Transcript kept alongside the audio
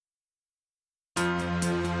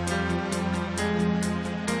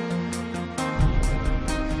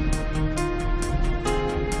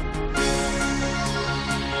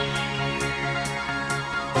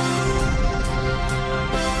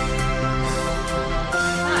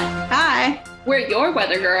We're your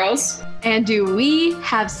weather girls. And do we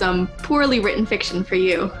have some poorly written fiction for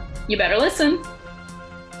you? You better listen.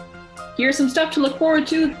 Here's some stuff to look forward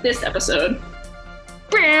to this episode.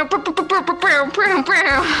 That's a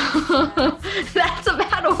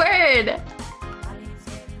bad word.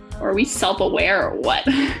 Or are we self-aware or what?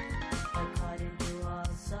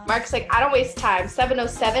 Mark's like, I don't waste time.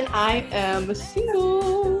 7:07, I am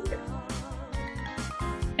single.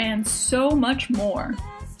 And so much more.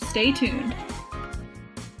 Stay tuned.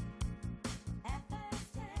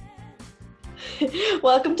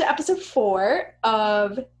 Welcome to episode 4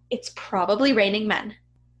 of It's Probably Raining Men.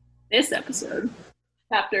 This episode,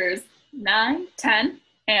 chapters 9, 10,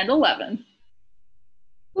 and 11.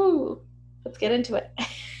 Ooh, let's get into it.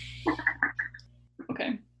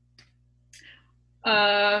 Okay.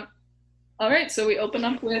 All right, so we open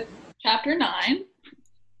up with chapter 9,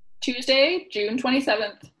 Tuesday, June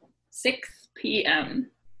 27th, 6 p.m.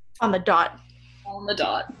 On the dot. On the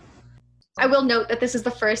dot. I will note that this is the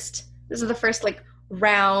first like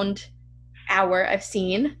round hour I've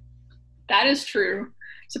seen. That is true.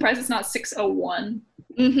 Surprised it's not 6:01.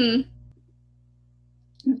 Mm-hmm.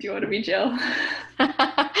 Do you want to be Jill?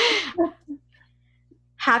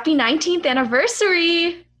 Happy 19th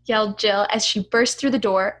anniversary, yelled Jill as she burst through the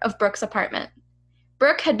door of Brooke's apartment.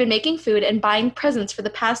 Brooke had been making food and buying presents for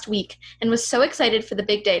the past week and was so excited for the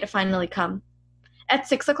big day to finally come. At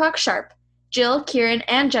 6 o'clock sharp, Jill, Kieran,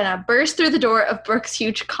 and Jenna burst through the door of Brooke's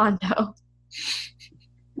huge condo.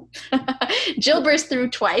 Jill burst through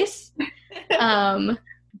twice. I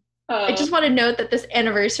just want to note that this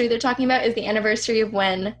anniversary they're talking about is the anniversary of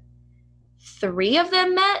when 3 of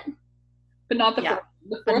them met. But not the fourth.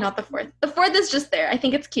 But not the fourth. The fourth is just there. I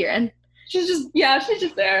think it's Kieran. She's just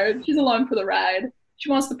there. She's along for the ride. She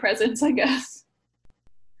wants the presents, I guess.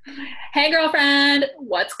 Hey, girlfriend,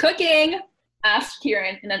 what's cooking? Asked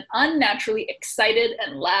Kieran in an unnaturally excited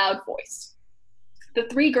and loud voice. The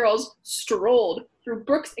 3 girls strolled through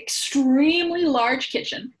Brooke's extremely large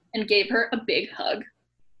kitchen and gave her a big hug.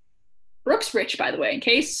 Brooke's rich, by the way, in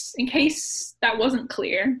case that wasn't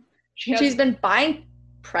clear. She's been buying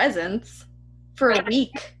presents for a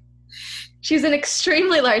week. She's an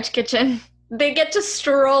extremely large kitchen. They get to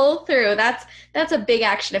stroll through. That's a big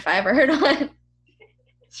action if I ever heard one.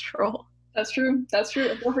 Stroll. That's true. And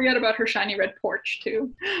don't forget about her shiny red porch,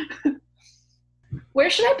 too. Where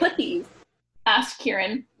should I put these? Asked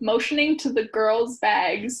Kieran, motioning to the girls'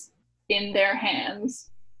 bags in their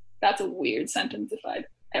hands. That's a weird sentence if I've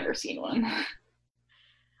ever seen one.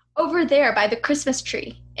 Over there by the Christmas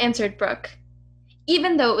tree, answered Brooke.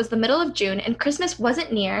 Even though it was the middle of June and Christmas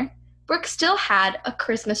wasn't near, Brooke still had a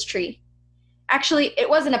Christmas tree. Actually, it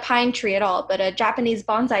wasn't a pine tree at all, but a Japanese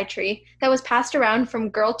bonsai tree that was passed around from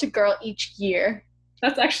girl to girl each year.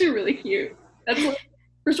 That's actually really cute. That's,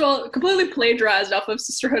 first of all, completely plagiarized off of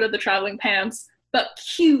Sisterhood of the Traveling Pants, but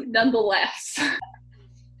cute nonetheless.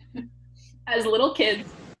 As little kids,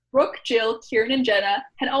 Brooke, Jill, Kieran, and Jenna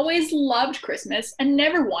had always loved Christmas and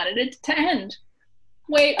never wanted it to end.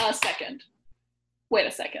 Wait a second.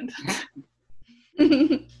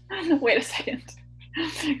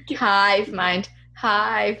 Hive mind.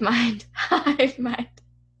 I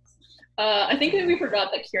think that we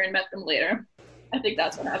forgot that Kieran met them later. I think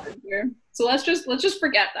that's what happened here. So let's just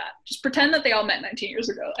forget that. Just pretend that they all met 19 years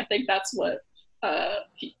ago. I think that's what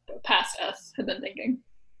past us had been thinking.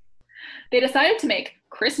 They decided to make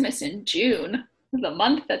Christmas in June, the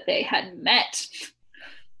month that they had met,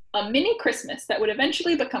 a mini Christmas that would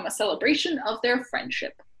eventually become a celebration of their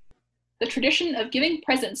friendship. The tradition of giving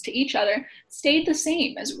presents to each other stayed the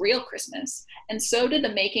same as real Christmas, and so did the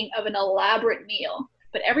making of an elaborate meal,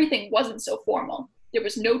 but everything wasn't so formal. There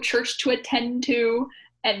was no church to attend to,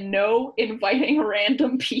 and no inviting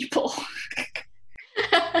random people.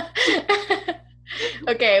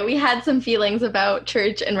 Okay, we had some feelings about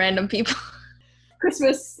church and random people.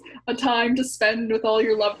 Christmas, a time to spend with all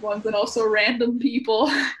your loved ones and also random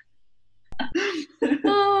people.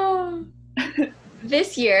 Oh.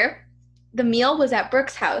 This year, the meal was at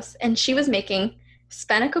Brooke's house, and she was making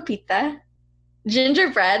spanakopita,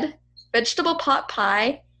 gingerbread, vegetable pot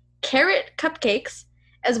pie, carrot cupcakes,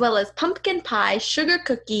 as well as pumpkin pie, sugar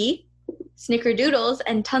cookie, snickerdoodles,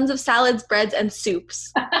 and tons of salads, breads, and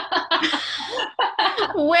soups.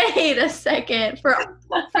 Wait a second. For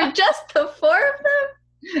just the 4 of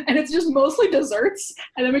them? And it's just mostly desserts.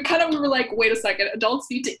 And then we kind of were like, wait a second, adults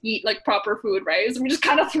need to eat like proper food, right? So we just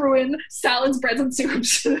kind of threw in salads, breads, and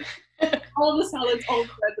soups. All the salads, all the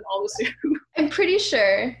breads, and all the soup. I'm pretty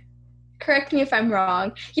sure, correct me if I'm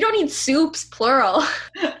wrong, you don't need soups, plural.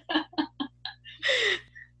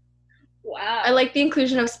 Wow. I like the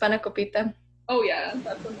inclusion of spanakopita. Oh yeah,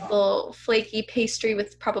 that's a lot. Little flaky pastry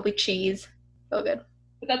with probably cheese. So good.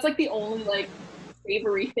 But that's like the only like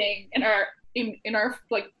savory thing in our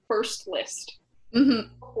like first list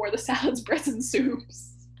Mm-hmm. before the salads, breads, and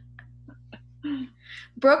soups.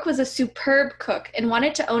 Brooke was a superb cook and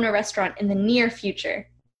wanted to own a restaurant in the near future.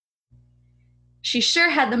 She sure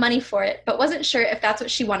had the money for it, but wasn't sure if that's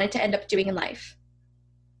what she wanted to end up doing in life.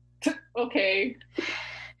 Okay.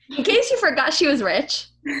 In case you forgot she was rich,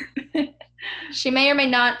 she may or may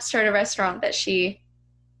not start a restaurant that she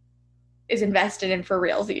is invested in for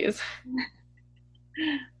realsies.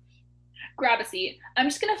 Grab a seat. I'm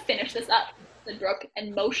just gonna finish this up, said Brooke,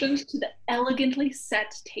 and motioned to the elegantly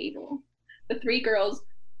set table. The three girls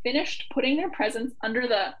finished putting their presents under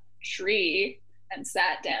the tree and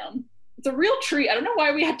sat down. It's a real tree. I don't know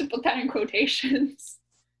why we had to put that in quotations.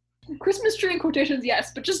 Christmas tree in quotations,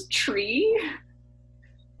 yes, but just tree?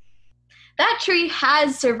 That tree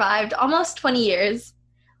has survived almost 20 years.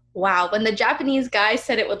 Wow, when the Japanese guy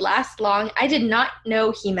said it would last long, I did not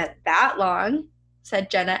know he meant that long,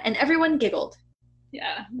 said Jenna, and everyone giggled.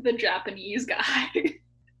 Yeah, the Japanese guy.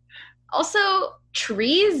 Also,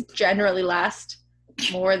 trees generally last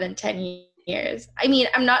more than 10 years. I mean,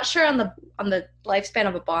 I'm not sure on the lifespan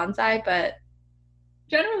of a bonsai, but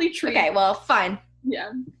Generally trees. okay, well, fine.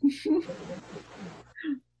 Yeah.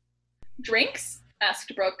 Drinks?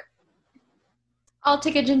 Asked Brooke. I'll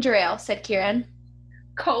take a ginger ale, said Kieran.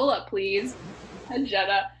 Cola, please, said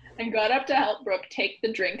Jenna, and got up to help Brooke take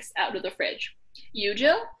the drinks out of the fridge. You,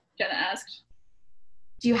 Jill? Jenna asked.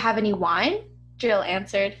 Do you have any wine? Jill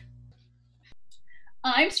answered.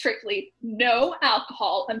 I'm strictly no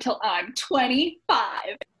alcohol until I'm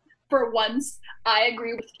 25. For once, I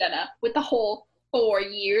agree with Jenna with the whole 4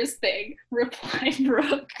 years thing, replied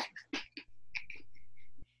Brooke.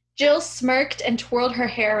 Jill smirked and twirled her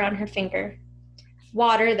hair around her finger.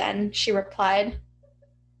 Water, then, she replied.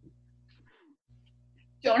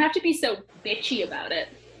 Don't have to be so bitchy about it,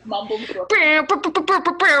 mumbled Brooke.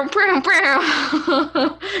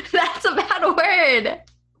 That's a bad word.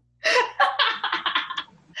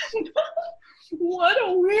 What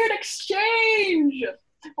a weird exchange.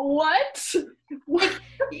 What?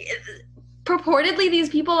 Purportedly, these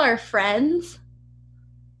people are friends.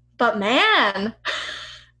 But man.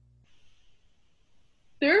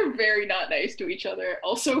 They're very not nice to each other.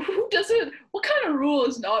 Also, what kind of rule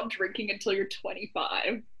is not drinking until you're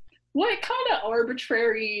 25? What kind of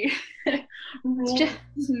arbitrary rules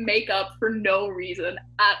make up for no reason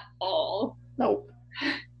at all? Nope.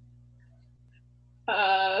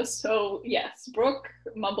 So yes, Brooke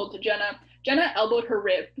mumbled to Jenna. Jenna elbowed her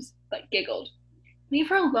ribs, but giggled. Leave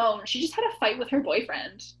her alone. She just had a fight with her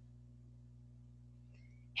boyfriend.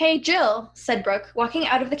 Hey, Jill, said Brooke, walking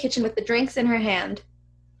out of the kitchen with the drinks in her hand.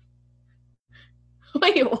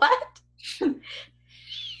 Wait, what?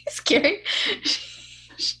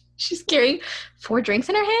 She's carrying 4 drinks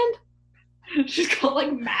in her hand? She's got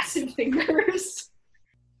like massive fingers.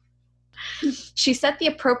 She set the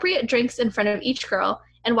appropriate drinks in front of each girl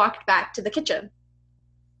and walked back to the kitchen.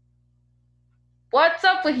 What's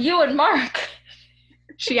up with you and Mark?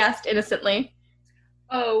 She asked innocently.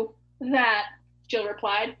 Oh, that, Jill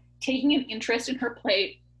replied, taking an interest in her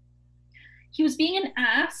plate. He was being an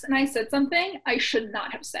ass, and I said something I should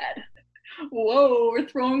not have said. Whoa, we're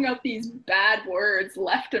throwing out these bad words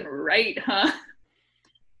left and right, huh?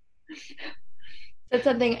 Said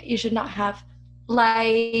something you should not have.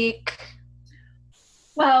 Like...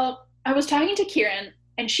 Well, I was talking to Kieran,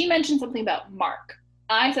 and she mentioned something about Mark.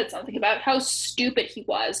 I said something about how stupid he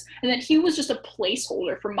was, and that he was just a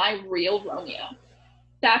placeholder for my real Romeo.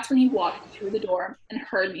 That's when he walked through the door and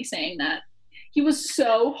heard me saying that. He was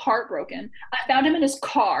so heartbroken. I found him in his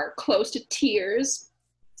car, close to tears,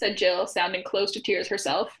 said Jill, sounding close to tears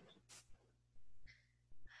herself.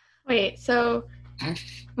 Wait, so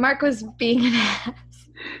Mark was being an ass,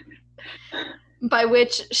 by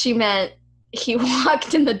which she meant he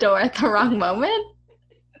walked in the door at the wrong moment?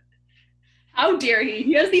 How dare he?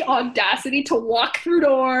 He has the audacity to walk through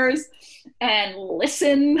doors and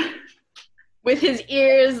listen. With his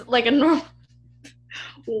ears like a normal...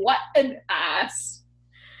 What an ass.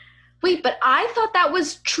 Wait, but I thought that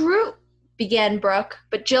was true, began Brooke,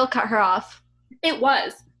 but Jill cut her off. It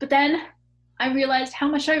was, but then I realized how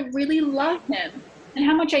much I really love him and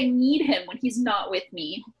how much I need him when he's not with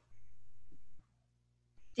me.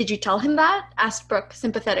 Did you tell him that? Asked Brooke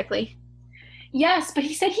sympathetically. Yes, but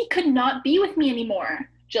he said he could not be with me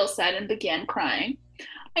anymore, Jill said and began crying.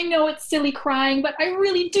 I know it's silly crying, but I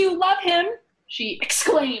really do love him, she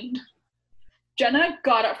exclaimed. Jenna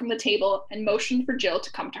got up from the table and motioned for Jill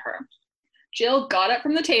to come to her. Jill got up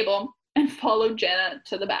from the table and followed Jenna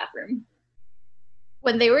to the bathroom.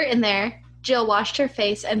 When they were in there, Jill washed her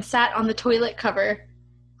face and sat on the toilet cover,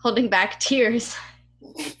 holding back tears.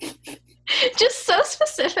 Just so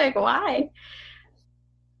specific. Why?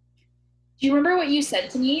 Do you remember what you said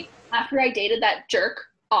to me after I dated that jerk,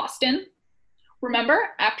 Austin? Remember,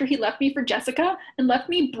 after he left me for Jessica and left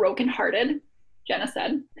me brokenhearted? Jenna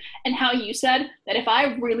said. And how you said that if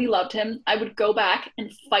I really loved him, I would go back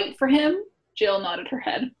and fight for him? Jill nodded her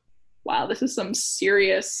head. Wow, this is some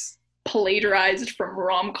serious plagiarized from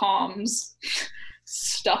rom-coms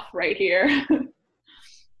stuff right here.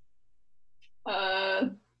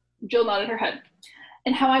 Jill nodded her head.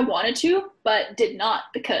 And how I wanted to, but did not,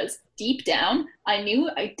 because deep down, I knew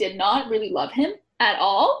I did not really love him at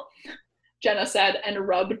all, Jenna said and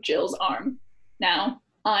rubbed Jill's arm. Now,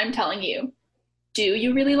 I'm telling you, do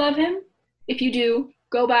you really love him? If you do,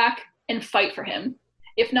 go back and fight for him.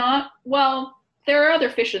 If not, well, there are other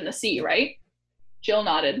fish in the sea, right? Jill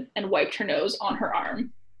nodded and wiped her nose on her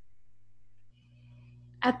arm.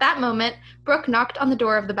 At that moment, Brooke knocked on the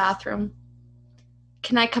door of the bathroom.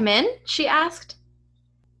 "Can I come in?" she asked.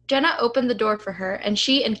 Jenna opened the door for her, and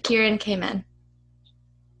she and Kieran came in.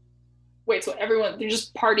 Wait, so they're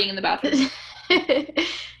just partying in the bathroom?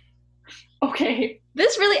 Okay.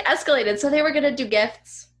 This really escalated. So they were going to do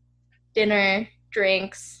gifts, dinner,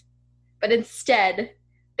 drinks, but instead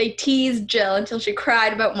they teased Jill until she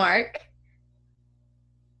cried about Mark.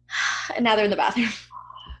 And now they're in the bathroom.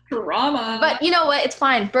 Drama. But you know what? It's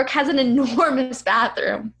fine. Brooke has an enormous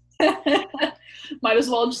bathroom. Might as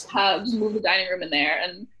well just move the dining room in there,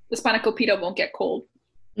 and the spanakopita won't get cold.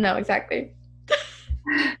 No, exactly.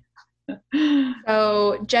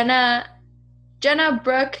 So Jenna,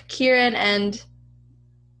 Brooke, Kieran, and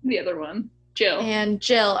the other one, Jill. And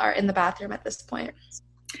Jill are in the bathroom at this point.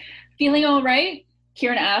 Feeling all right?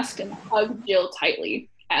 Kieran asked and hugged Jill tightly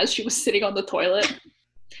as she was sitting on the toilet.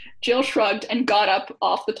 Jill shrugged and got up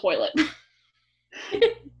off the toilet.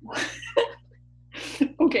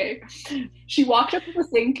 Okay. She walked up to the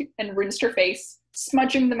sink and rinsed her face,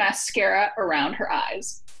 smudging the mascara around her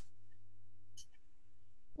eyes.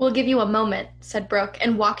 "We'll give you a moment," said Brooke,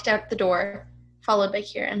 and walked out the door, followed by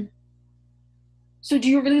Kieran. "So do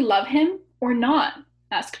you really love him or not?"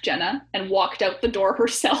 asked Jenna, and walked out the door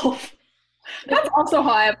herself. That's also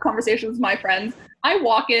how I have conversations with my friends. I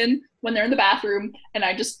walk in when they're in the bathroom, and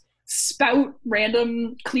I just spout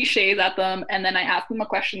random cliches at them, and then I ask them a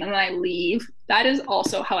question, and then I leave. That is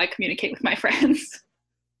also how I communicate with my friends.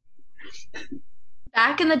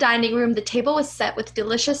 Back in the dining room, the table was set with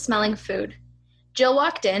delicious smelling food. Jill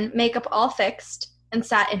walked in, makeup all fixed, and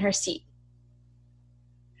sat in her seat.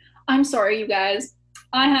 "I'm sorry, you guys.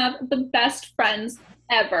 I have the best friends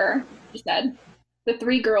ever," she said. The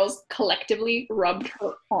three girls collectively rubbed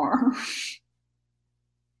her arm.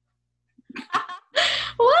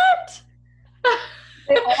 What?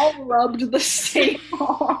 They all rubbed the same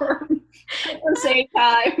arm at the same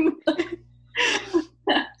time.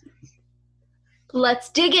 "Let's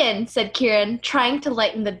dig in," said Kieran, trying to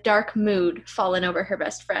lighten the dark mood fallen over her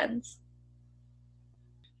best friends.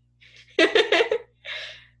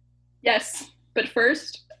 "Yes, but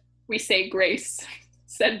first, we say grace,"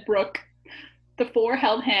 said Brooke. The four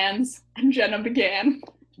held hands, and Jenna began.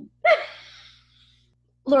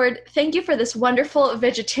 "Lord, thank you for this wonderful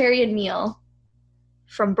vegetarian meal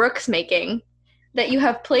from Brooke's making that you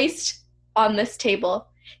have placed on this table.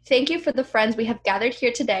 Thank you for the friends we have gathered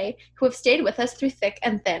here today who have stayed with us through thick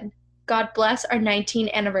and thin. God bless our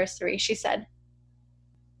 19th anniversary," she said.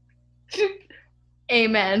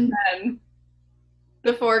 Amen. Amen.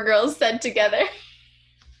 The four girls said together.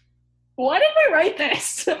 Why did I write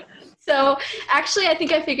this? So, actually, I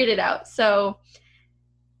think I figured it out. So,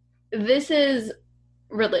 this is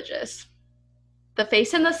religious. The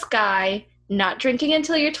face in the sky, not drinking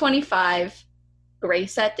until you're 25,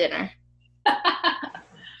 grace at dinner.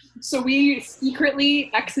 So we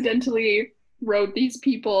secretly, accidentally wrote these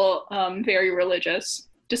people very religious,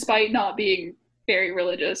 despite not being very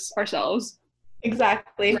religious ourselves.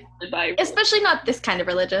 Exactly. Especially not this kind of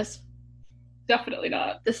religious. Definitely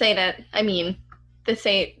not. This ain't it. I mean, this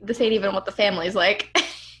ain't even what the family's like.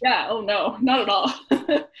 Yeah, oh no, not at all.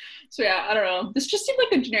 So yeah, I don't know. This just seemed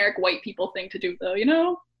like a generic white people thing to do, though, you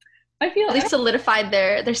know? I feel at least solidified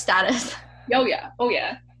their status. Oh yeah.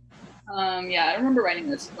 Yeah, I remember writing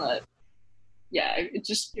this, but yeah, it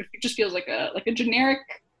just feels like a generic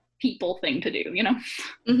people thing to do, you know?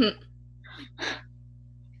 Mm-hmm.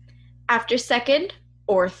 After second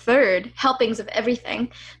or third helpings of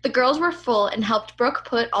everything, the girls were full and helped Brooke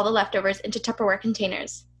put all the leftovers into Tupperware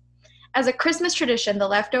containers. As a Christmas tradition, the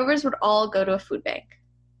leftovers would all go to a food bank.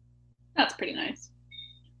 That's pretty nice.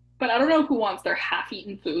 But I don't know who wants their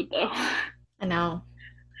half-eaten food, though. I know.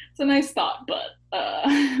 a nice thought, but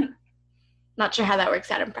Not sure how that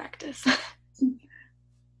works out in practice.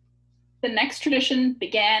 the next tradition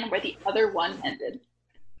began where the other one ended.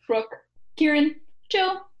 Brooke, Kieran,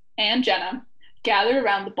 Jill, and Jenna gathered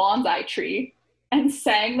around the bonsai tree and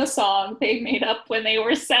sang the song they made up when they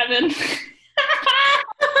were 7.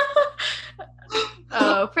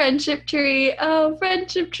 Oh, friendship tree, how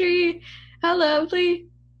lovely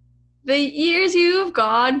the years you've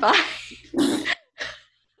gone by.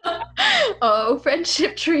 Oh,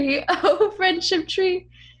 friendship tree,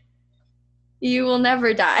 you will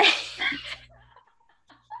never die.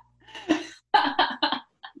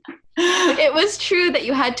 It was true that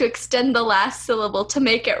you had to extend the last syllable to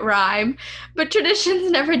make it rhyme, but traditions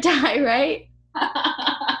never die, right?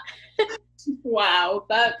 Wow.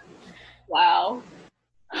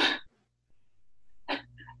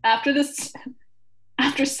 After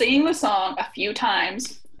singing the song a few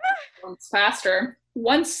times, once faster,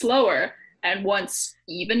 once slower, and once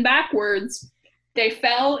even backwards, they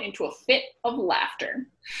fell into a fit of laughter.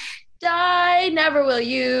 Die, never will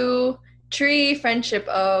you. Tree friendship,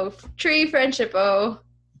 oh.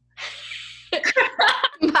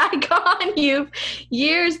 Bygone you've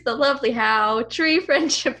years the lovely how. Tree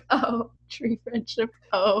friendship, oh.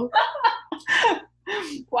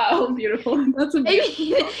 Wow, beautiful. That's a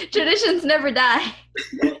beautiful. Traditions never die.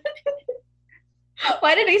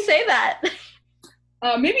 Why did he say that?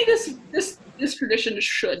 Maybe this tradition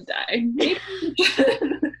should die. Maybe it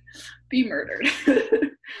should be murdered.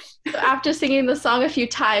 So after singing the song a few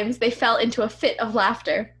times, they fell into a fit of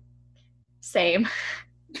laughter. Same.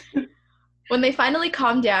 When they finally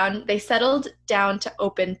calmed down, they settled down to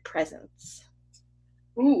open presents.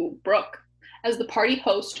 Ooh, Brooke, as the party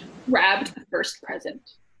host, grabbed the first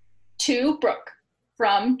present. To Brooke,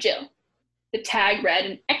 from Jill. The tag read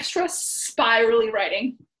in extra spirally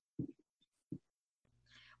writing.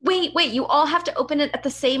 Wait, you all have to open it at the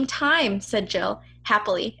same time, said Jill,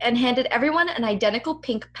 happily, and handed everyone an identical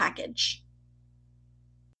pink package.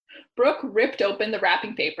 Brooke ripped open the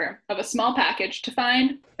wrapping paper of a small package to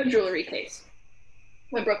find a jewelry case.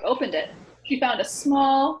 When Brooke opened it, she found a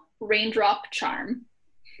small raindrop charm.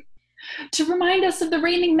 To remind us of the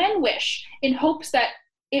raining men wish, in hopes that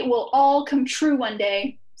it will all come true one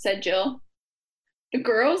day, said Jill. The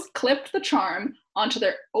girls clipped the charm onto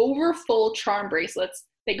their overfull charm bracelets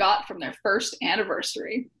they got from their first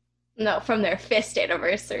anniversary. No, from their fist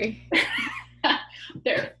anniversary.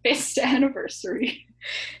 Their fist anniversary.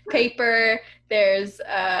 Paper, there's,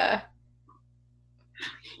 I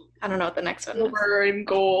don't know what the next one is. Silver and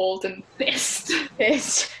gold and fist.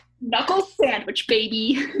 Fist. Knuckle sandwich,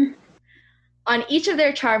 baby. On each of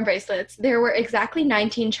their charm bracelets, there were exactly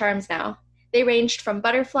 19 charms now. They ranged from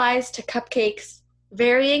butterflies to cupcakes,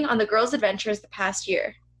 varying on the girls' adventures the past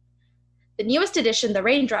year. The newest addition, the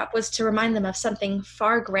raindrop, was to remind them of something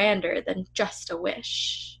far grander than just a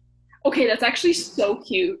wish. Okay, that's actually so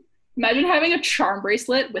cute. Imagine having a charm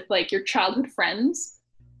bracelet with like your childhood friends,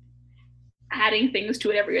 adding things to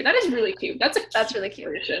it every year. That is really cute. That's really cute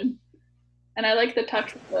addition. And I like the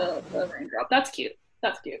touch with the raindrop. That's cute.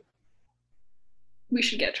 We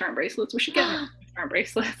should get charm bracelets. We should get charm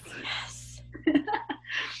bracelets. Yes.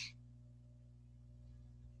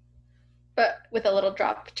 But with a little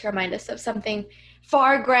drop to remind us of something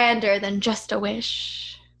far grander than just a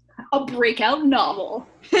wish. A breakout novel.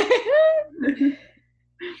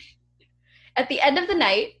 At the end of the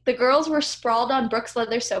night, the girls were sprawled on Brooke's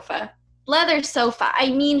leather sofa. Leather sofa. I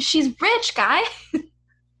mean, she's rich, guy.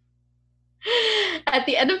 At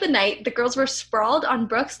the end of the night, the girls were sprawled on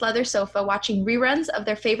Brooke's leather sofa watching reruns of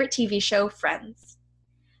their favorite TV show, Friends.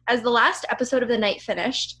 As the last episode of the night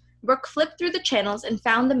finished, Brooke flipped through the channels and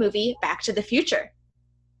found the movie Back to the Future.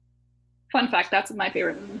 Fun fact, that's my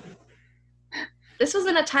favorite movie. This was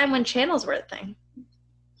in a time when channels were a thing.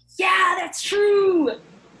 Yeah, that's true.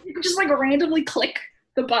 You could just like randomly click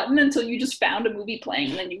the button until you just found a movie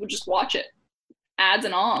playing, and then you would just watch it. Ads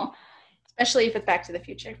and all. Especially if it's Back to the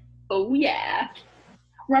Future. Oh, yeah.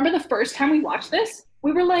 Remember the first time we watched this?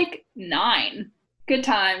 We were like 9. Good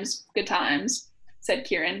times, said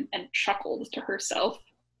Kieran and chuckled to herself.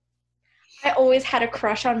 I always had a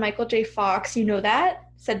crush on Michael J. Fox, you know that?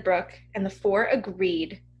 Said Brooke, and the 4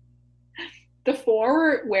 agreed. The 4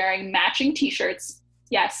 were wearing matching t-shirts,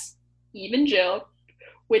 yes, even Jill,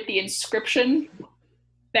 with the inscription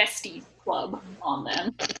Bestie Club on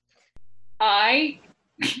them.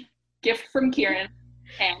 Gift from Kieran,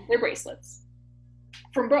 and their bracelets.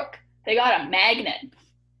 From Brooke, they got a magnet.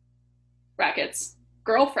 Brackets.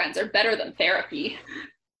 Girlfriends are better than therapy.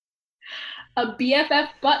 A BFF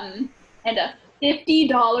button and a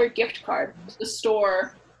 $50 gift card to the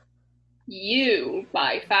store You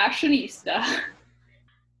by Fashionista.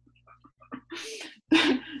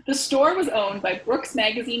 The store was owned by Brooks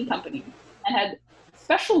Magazine Company and had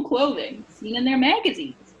special clothing seen in their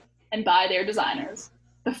magazines and by their designers.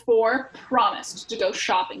 The four promised to go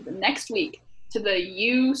shopping the next week to the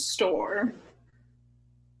You store.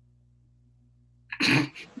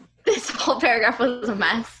 This whole paragraph was a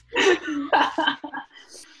mess.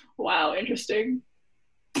 Wow, interesting.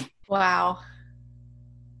 Wow.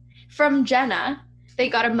 From Jenna, they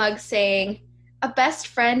got a mug saying, "A best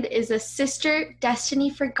friend is a sister destiny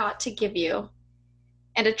forgot to give you."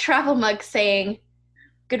 And a travel mug saying,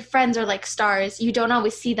 "Good friends are like stars. You don't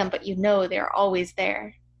always see them, but you know they're always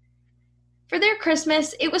there." For their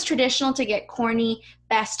Christmas, it was traditional to get corny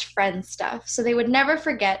best friend stuff, so they would never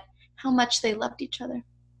forget how much they loved each other.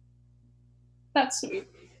 That's sweet.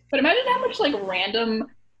 But imagine how much like random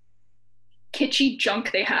kitschy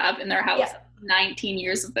junk they have in their house. Yeah. 19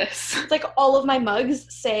 years of this. It's like all of my mugs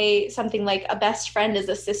say something like, "A best friend is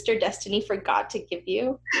a sister destiny forgot to give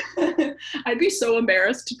you." I'd be so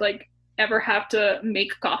embarrassed to like ever have to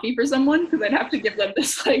make coffee for someone because I'd have to give them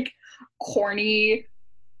this like corny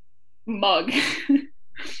mug.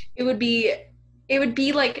 It would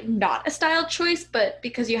be like not a style choice, but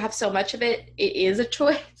because you have so much of it, it is a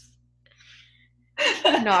choice.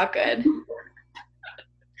 Not good.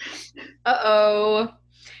 Uh-oh.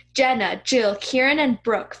 Jenna, Jill, Kieran, and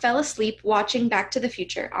Brooke fell asleep watching Back to the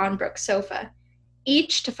Future on Brooke's sofa,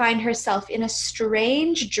 each to find herself in a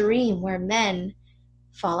strange dream where men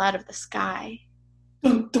fall out of the sky.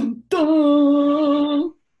 Dun, dun,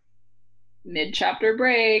 dun. Mid-chapter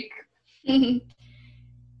break.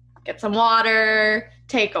 Get some water,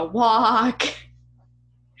 take a walk.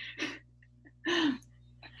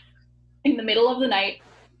 In the middle of the night,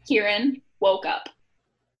 Kieran woke up.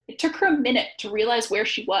 It took her a minute to realize where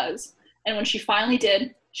she was, and when she finally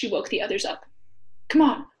did, she woke the others up. "Come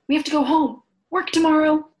on, we have to go home. Work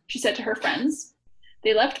tomorrow," she said to her friends.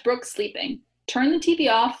 They left Brooke sleeping, turned the TV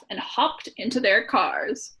off, and hopped into their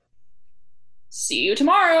cars. "See you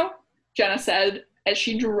tomorrow," Jenna said as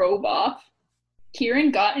she drove off.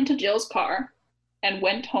 Kieran got into Jill's car and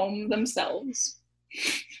went home themselves.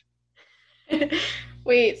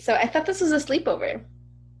 Wait, so I thought this was a sleepover.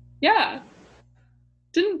 Yeah.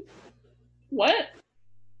 What?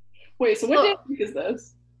 Wait, so what day of the week is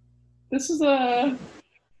this? This is a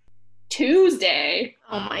Tuesday.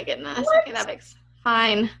 Oh my goodness. What? Okay, that makes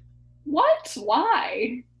fine. What?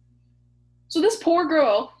 Why? So this poor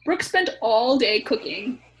girl, Brooke spent all day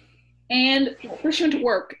cooking, and first she went to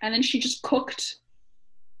work, and then she just cooked.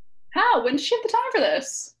 How? When did she have the time for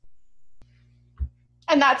this?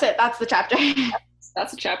 And that's it. That's the chapter.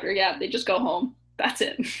 That's a chapter, yeah. They just go home. That's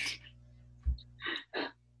it.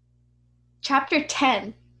 Chapter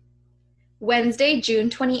 10. Wednesday, June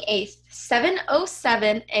 28th,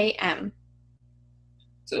 7:07 a.m.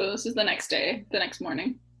 So this is the next day, the next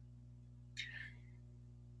morning.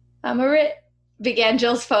 Marit began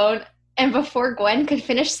Jill's phone, and before Gwen could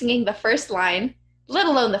finish singing the first line, let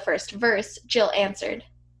alone the first verse, Jill answered.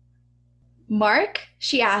 "Mark?"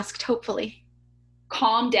 she asked hopefully.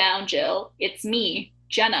 "Calm down, Jill. It's me,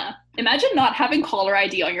 Jenna." Imagine not having caller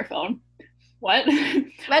ID on your phone. What?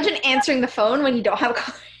 Imagine answering the phone when you don't have a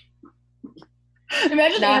caller.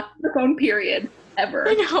 Imagine answering the phone, period, ever.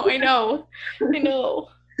 I know.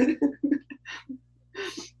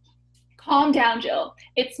 "Calm down, Jill.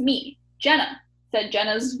 It's me, Jenna," said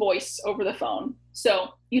Jenna's voice over the phone.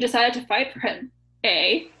 "So, you decided to fight for him,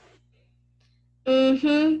 eh?"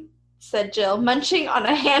 "Mm-hmm," said Jill, munching on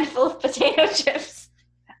a handful of potato chips.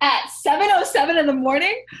 At 7:07 in the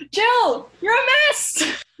morning? Jill, you're a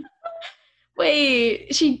mess!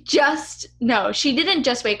 Wait, she didn't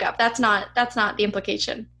just wake up. That's not the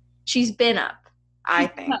implication. She's been up, I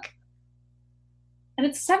think. And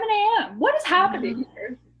it's 7 a.m. What is happening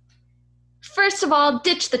here? First of all,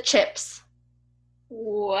 ditch the chips.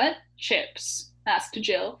 "What chips?" asked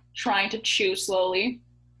Jill, trying to chew slowly.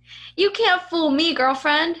 "You can't fool me,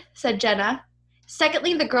 girlfriend," said Jenna.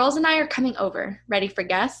 "Secondly, the girls and I are coming over. Ready for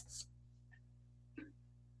guests?"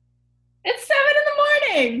 It's 7 in the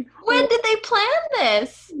morning! When did they plan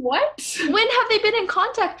this? What? When have they been in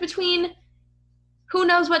contact between who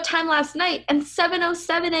knows what time last night and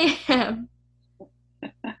 7:07 a.m.?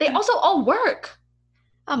 They also all work.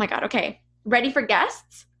 Oh my god, okay. Ready for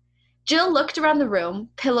guests? Jill looked around the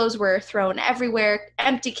room. Pillows were thrown everywhere,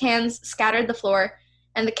 empty cans scattered the floor,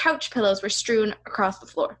 and the couch pillows were strewn across the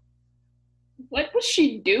floor. What was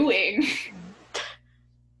she doing?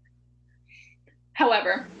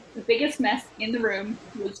 However, the biggest mess in the room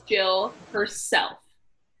was Jill herself.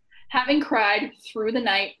 Having cried through the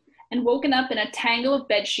night and woken up in a tangle of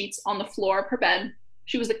bed sheets on the floor of her bed.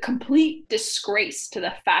 She was a complete disgrace to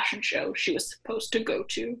the fashion show she was supposed to go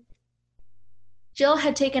to. Jill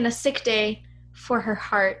had taken a sick day for her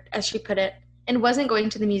heart, as she put it, and wasn't going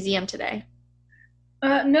to the museum today.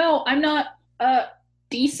 No, I'm not,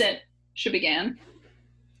 decent, she began.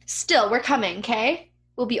 Still, we're coming, okay?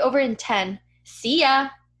 We'll be over in 10. See ya,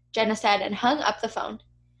 Jenna said and hung up the phone.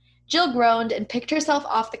 Jill groaned and picked herself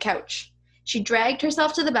off the couch. She dragged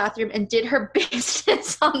herself to the bathroom and did her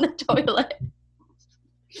business on the toilet.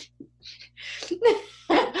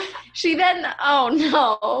 She then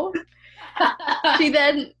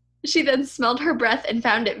smelled her breath and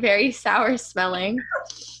found it very sour smelling.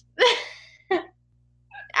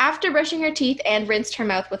 After brushing her teeth, Anne rinsed her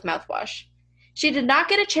mouth with mouthwash. She did not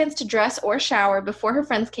get a chance to dress or shower before her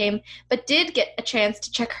friends came, but did get a chance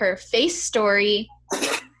to check her Face story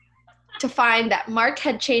to find that Mark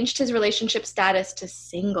had changed his relationship status to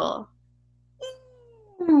single.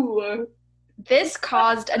 Ooh. This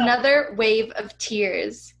caused another wave of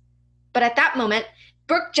tears. But at that moment,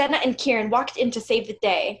 Brooke, Jenna, and Kieran walked in to save the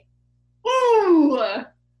day. Ooh!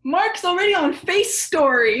 Mark's already on Face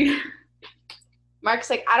story.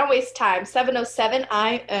 Mark's like, I don't waste time. 7:07,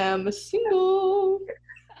 I am single.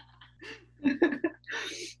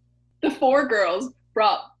 The four girls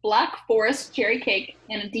brought Black Forest cherry cake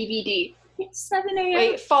and a DVD. It's 7 a.m.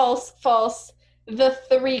 Wait, false. The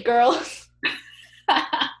three girls.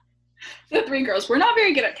 The three girls. We're not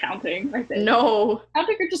very good at counting, I think. No.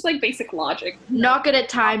 Counting are just like basic logic. Not good at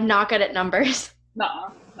time, not good at numbers.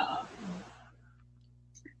 Nuh-uh.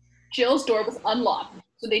 Jill's door was unlocked,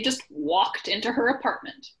 so they just walked into her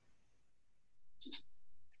apartment.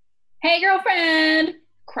 Hey, girlfriend!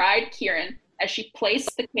 Cried Kieran as she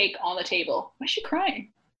placed the cake on the table. Why is she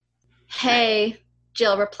crying? Hey,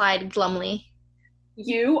 Jill replied glumly.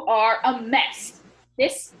 You are a mess.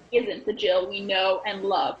 This isn't the Jill we know and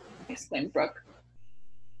love, exclaimed Brooke.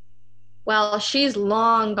 Well, she's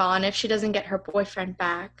long gone if she doesn't get her boyfriend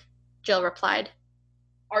back, Jill replied.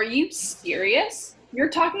 Are you serious? You're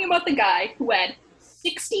talking about the guy who had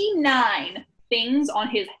 69 things on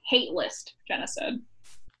his hate list, Jenna said.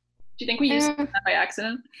 Do you think we used that by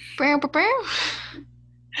accident?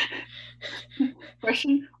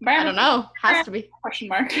 Question? I don't know. Has to be. Question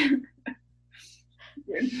mark.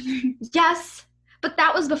 Yes, but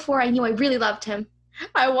that was before I knew I really loved him.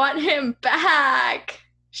 I want him back,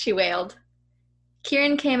 she wailed.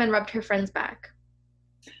 Kieran came and rubbed her friend's back.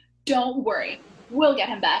 Don't worry. We'll get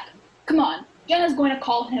him back. Come on. Jenna's going to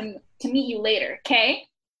call him to meet you later, okay?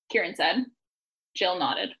 Kieran said. Jill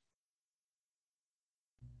nodded.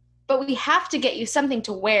 But we have to get you something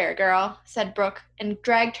to wear, girl, said Brooke, and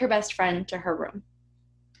dragged her best friend to her room.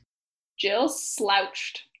 Jill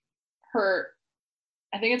slouched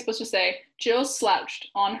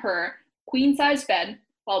on her queen-size bed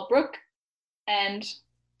while Brooke and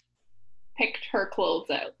picked her clothes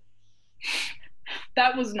out.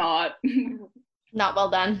 That was not... Not well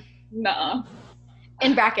done. Nuh-uh.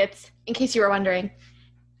 In brackets, in case you were wondering,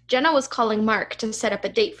 Jenna was calling Mark to set up a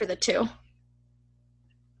date for the two.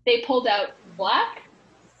 They pulled out black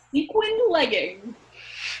sequined leggings,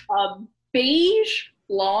 a beige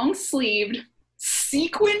long-sleeved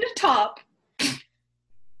sequined top,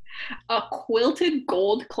 a quilted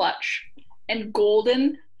gold clutch, and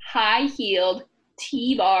golden high-heeled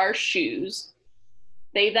T-bar shoes.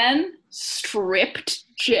 They then stripped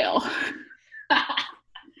Jill.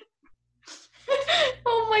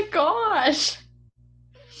 Oh my gosh.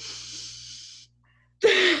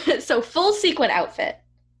 So full sequin outfit.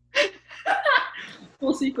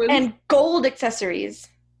 Full sequin. And gold accessories.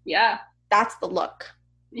 Yeah. That's the look.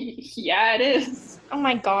 Yeah, it is. Oh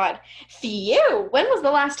my god. Phew! When was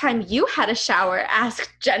the last time you had a shower?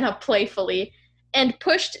 Asked Jenna playfully and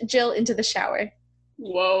pushed Jill into the shower.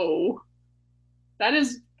 Whoa. That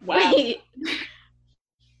is... Wow.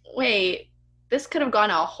 Wait. This could have gone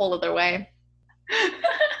a whole other way.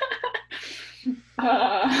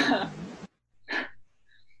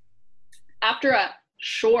 After a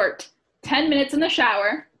short 10 minutes in the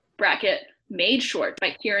shower, bracket, made short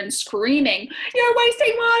by Kieran screaming, "You're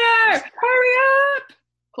wasting water! Hurry up!"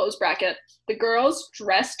 Close bracket. The girls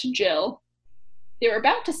dressed Jill. They were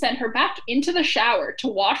about to send her back into the shower to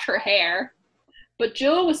wash her hair, but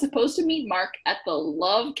Jill was supposed to meet Mark at the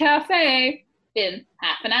Love Cafe in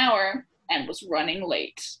half an hour and was running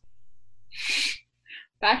late.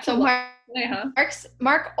 Back to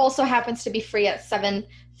Mark also happens to be free at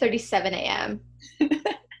 7:37 a.m.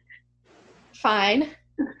 Fine.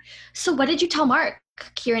 So what did you tell Mark?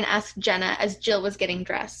 Kieran asked Jenna as Jill was getting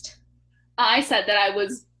dressed. I said that I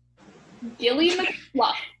was Gilly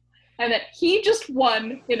McFluff and that he just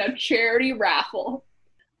won in a charity raffle.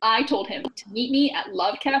 I told him to meet me at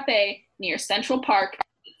Love Cafe near Central Park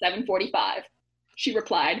at 7:45. She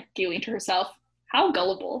replied, giggling to herself. How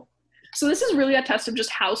gullible. So this is really a test of just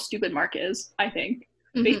how stupid Mark is, I think.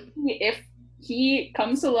 Mm-hmm. Basically, if he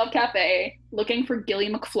comes to Love Cafe looking for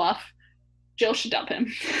Gilly McFluff, Jill should dump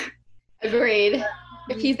him. Agreed.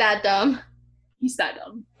 If he's that dumb. He's that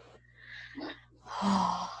dumb.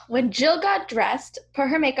 When Jill got dressed, put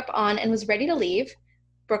her makeup on, and was ready to leave,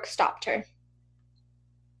 Brooke stopped her.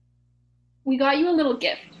 We got you a little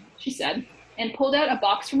gift, she said, and pulled out a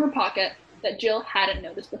box from her pocket that Jill hadn't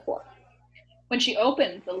noticed before. When she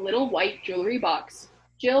opened the little white jewelry box,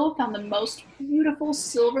 Jill found the most beautiful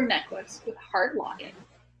silver necklace with heart locket.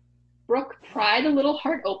 Brooke pried the little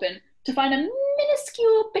heart open to find a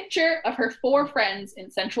minuscule picture of her 4 friends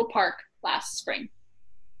in Central Park last spring.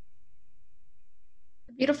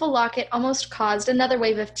 The beautiful locket almost caused another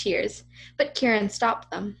wave of tears, but Kieran stopped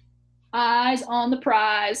them. Eyes on the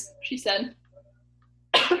prize, she said.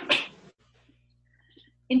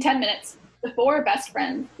 In 10 minutes, the 4 best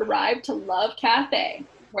friends arrived to Love Cafe,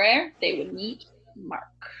 where they would meet Mark.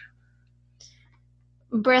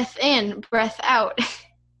 Breath in, breath out.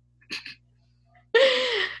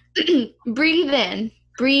 Breathe in,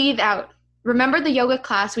 breathe out. Remember the yoga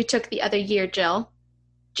class we took the other year, Jill?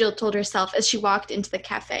 Jill told herself as she walked into the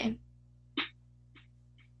cafe.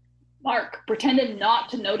 Mark pretended not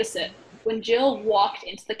to notice it when Jill walked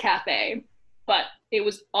into the cafe, but it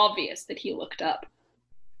was obvious that he looked up.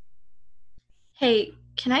 Hey,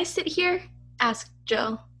 can I sit here? Asked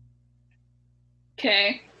Jill.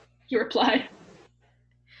 Okay, he replied.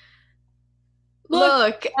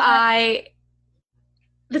 Look,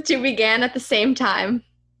 The two began at the same time.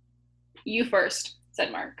 You first,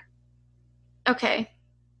 said Mark. Okay.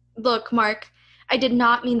 Look, Mark, I did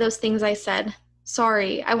not mean those things I said.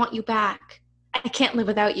 Sorry, I want you back. I can't live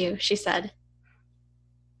without you, she said.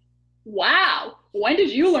 Wow, when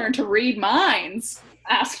did you learn to read minds?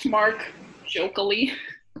 Asked Mark, jokily.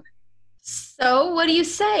 So, what do you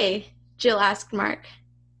say? Jill asked Mark.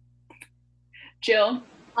 Jill,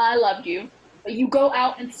 I loved you, but you go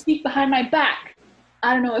out and speak behind my back.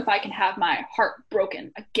 I don't know if I can have my heart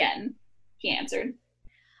broken again, he answered.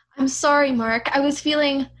 I'm sorry, Mark. I was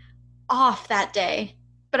feeling off that day,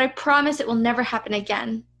 but I promise it will never happen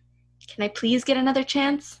again. Can I please get another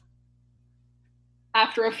chance?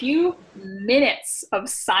 After a few minutes of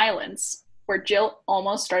silence, where Jill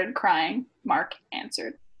almost started crying, Mark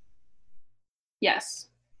answered. Yes,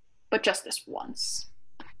 but just this once.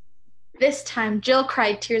 This time, Jill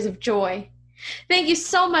cried tears of joy. Thank you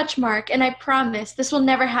so much, Mark, and I promise this will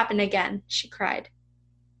never happen again, she cried.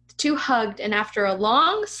 The two hugged, and after a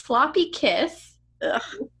long, sloppy kiss,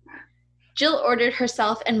 Jill ordered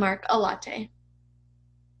herself and Mark a latte.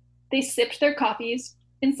 They sipped their coffees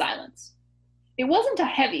in silence. It wasn't a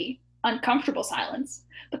heavy, uncomfortable silence,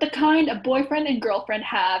 but the kind a boyfriend and girlfriend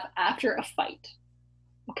have after a fight.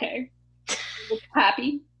 Okay? It was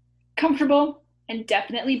happy, comfortable, and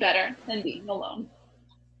definitely better than being alone.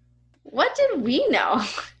 What did we know?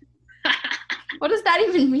 What does that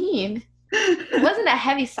even mean? It wasn't a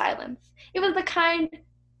heavy silence. It was the kind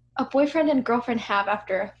a boyfriend and girlfriend have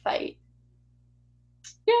after a fight.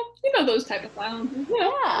 Yeah, you know those type of silences.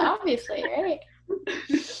 Yeah, obviously, right?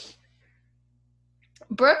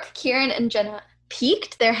 Brooke, Kieran, and Jenna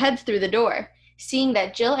peeked their heads through the door, seeing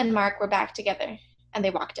that Jill and Mark were back together, and they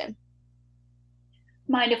walked in.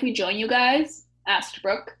 Mind if we join you guys? Asked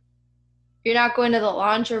Brooke. You're not going to the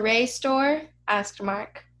lingerie store? Asked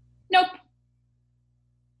Mark. Nope.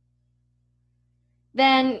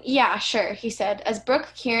 Then, yeah, sure, he said, as Brooke,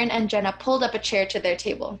 Kieran, and Jenna pulled up a chair to their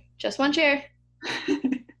table. Just one chair.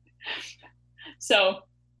 So,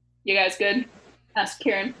 you guys good? Asked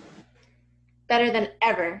Kieran. Better than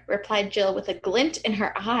ever, replied Jill with a glint in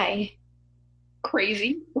her eye.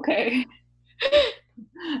 Crazy? Okay.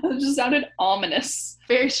 That just sounded ominous.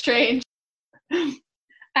 Very strange.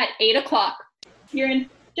 At 8 o'clock, Kieran,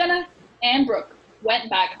 Jenna, and Brooke went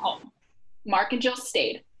back home. Mark and Jill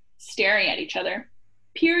stayed, staring at each other,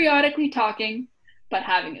 periodically talking, but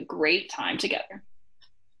having a great time together.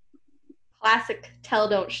 Classic tell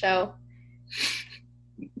don't show.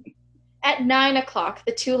 At 9 o'clock,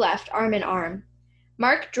 the two left arm in arm.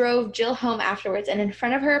 Mark drove Jill home afterwards, and in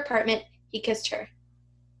front of her apartment, he kissed her.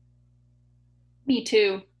 Me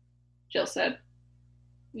too, Jill said.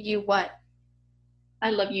 You what? I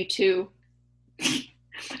love you too,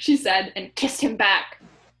 she said, and kissed him back.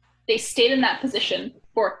 They stayed in that position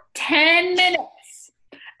for 10 minutes.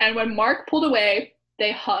 And when Mark pulled away,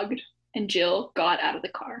 they hugged, and Jill got out of the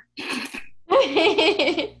car.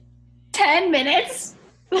 10 minutes?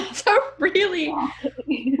 That's a really,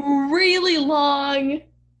 really long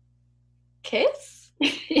kiss?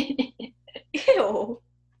 Ew.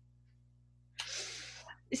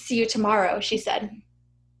 See you tomorrow, she said.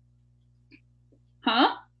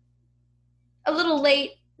 Huh? A little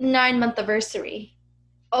late, 9-month anniversary.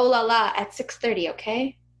 Oh la la at 6:30,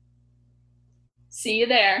 okay? See you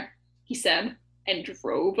there, he said, and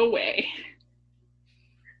drove away.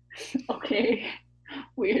 Okay.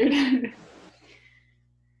 Weird.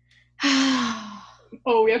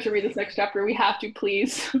 Oh, we have to read this next chapter. We have to,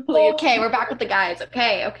 please. Please. Okay, we're back with the guys.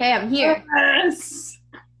 Okay, I'm here. Yes.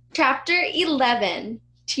 Chapter 11,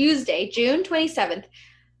 Tuesday, June 27th,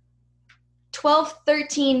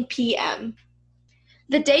 12:13 p.m.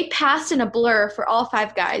 The day passed in a blur for all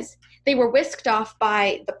 5 guys. They were whisked off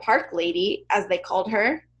by the park lady, as they called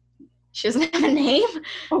her. She doesn't have a name.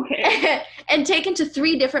 Okay. And taken to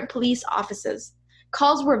 3 different police offices.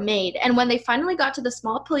 Calls were made, and when they finally got to the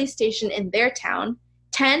small police station in their town,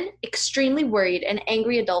 10 extremely worried and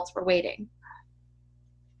angry adults were waiting.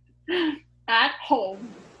 At home,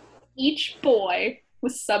 each boy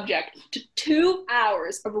was subject to 2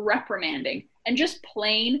 hours of reprimanding and just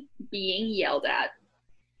plain being yelled at.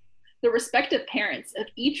 The respective parents of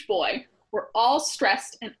each boy were all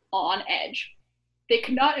stressed and on edge. They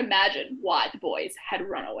could not imagine why the boys had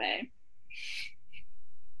run away.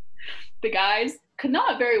 The guys could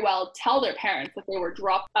not very well tell their parents that they were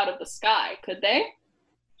dropped out of the sky, could they?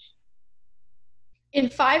 In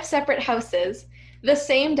 5 separate houses, the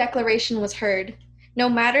same declaration was heard, no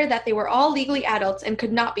matter that they were all legally adults and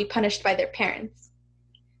could not be punished by their parents.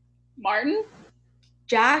 Martin?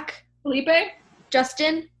 Jack? Felipe?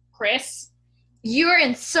 Justin? Chris? You're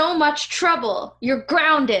in so much trouble. You're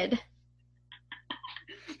grounded.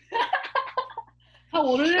 How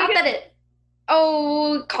old are they? Not that it...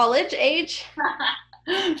 Oh, college age?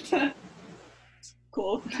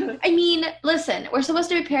 Cool. I mean, listen, we're supposed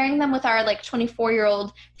to be pairing them with our,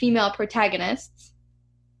 24-year-old female protagonists.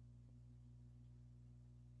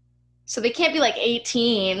 So they can't be,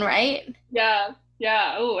 18, right? Yeah.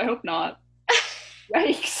 Oh, I hope not.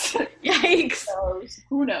 Yikes. Yikes.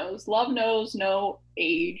 Who knows? Love knows no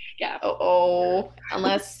age gap. Oh,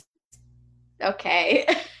 unless... Okay.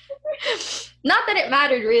 Not that it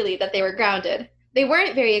mattered, really, that they were grounded. They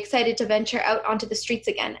weren't very excited to venture out onto the streets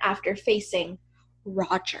again after facing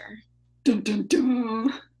Roger. Dum, dum,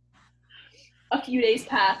 dum. A few days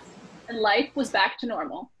passed, and life was back to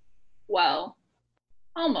normal. Well,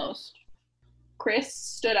 almost. Chris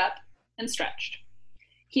stood up and stretched.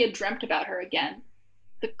 He had dreamt about her again.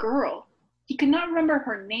 The girl. He could not remember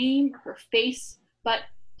her name or her face, but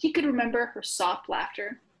he could remember her soft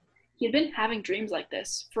laughter. He had been having dreams like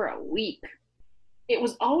this for a week. It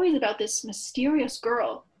was always about this mysterious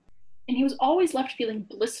girl, and he was always left feeling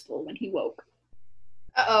blissful when he woke.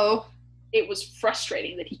 Uh-oh. It was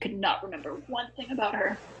frustrating that he could not remember one thing about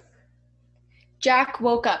her. Jack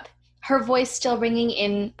woke up, her voice still ringing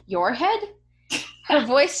in your head? Her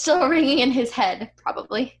voice still ringing in his head,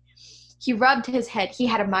 probably. He rubbed his head. He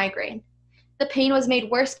had a migraine. The pain was made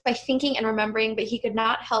worse by thinking and remembering, but he could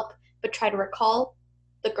not help but try to recall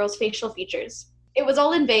the girl's facial features. It was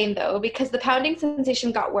all in vain, though, because the pounding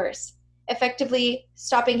sensation got worse, effectively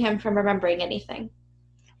stopping him from remembering anything.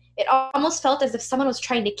 It almost felt as if someone was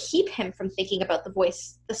trying to keep him from thinking about the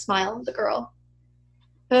voice, the smile, the girl.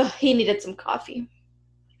 Ugh, he needed some coffee.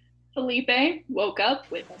 Felipe woke up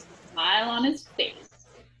with a smile on his face.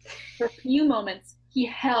 For a few moments, he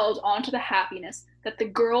held on to the happiness that the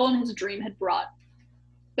girl in his dream had brought.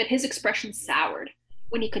 But his expression soured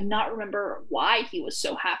when he could not remember why he was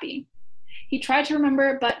so happy. He tried to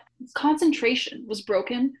remember, but his concentration was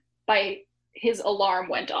broken by his alarm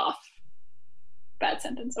went off. Bad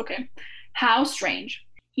sentence, okay. How strange.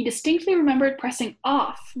 He distinctly remembered pressing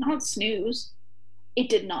off, not snooze. It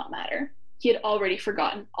did not matter. He had already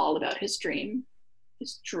forgotten all about his dream.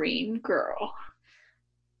 His dream girl.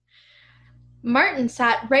 Martin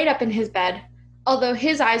sat right up in his bed, although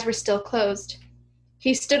his eyes were still closed.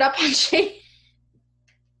 He stood up on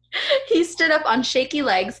shaky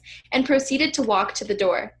legs and proceeded to walk to the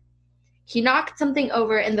door. He knocked something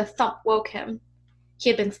over and the thump woke him. He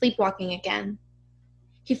had been sleepwalking again.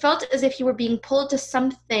 He felt as if he were being pulled to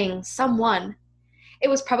something, someone. It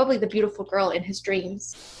was probably the beautiful girl in his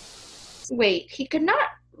dreams. Wait, he could not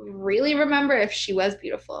really remember if she was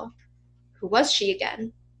beautiful. Who was she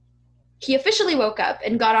again? He officially woke up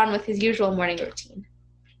and got on with his usual morning routine.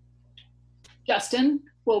 Justin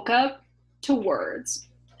woke up to words.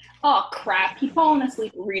 Oh crap, he'd fallen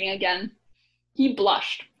asleep reading again. He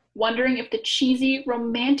blushed, wondering if the cheesy,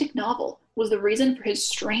 romantic novel was the reason for his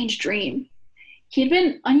strange dream. He had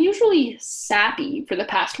been unusually sappy for the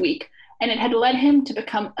past week, and it had led him to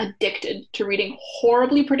become addicted to reading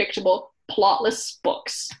horribly predictable, plotless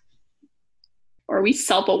books. Or are we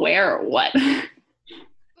self-aware or what?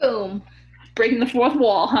 Boom. Breaking the fourth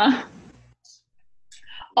wall, huh?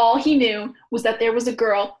 All he knew was that there was a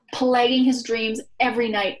girl plaguing his dreams every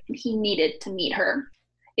night, and he needed to meet her.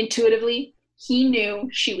 Intuitively, he knew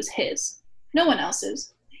she was his. No one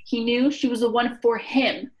else's. He knew she was the one for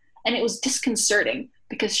him, and it was disconcerting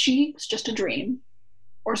because she was just a dream.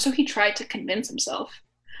 Or so he tried to convince himself.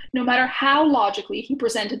 No matter how logically he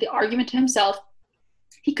presented the argument to himself,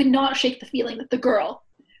 he could not shake the feeling that the girl,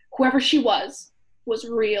 whoever she was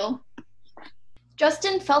real.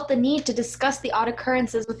 Justin felt the need to discuss the odd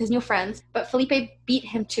occurrences with his new friends, but Felipe beat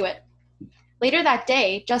him to it. Later that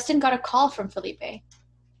day, Justin got a call from Felipe.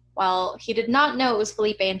 Well, he did not know it was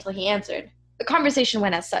Felipe until he answered. The conversation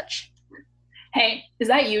went as such. Hey, is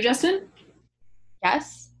that you, Justin?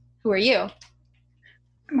 Yes? Who are you?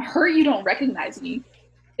 I'm hurt you don't recognize me.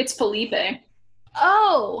 It's Felipe.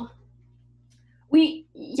 Oh!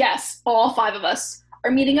 Yes, all 5 of us,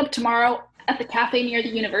 are meeting up tomorrow at the cafe near the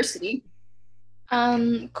university.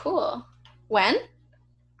 Cool. When?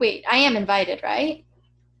 Wait, I am invited, right?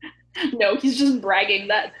 No, he's just bragging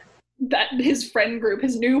that his friend group,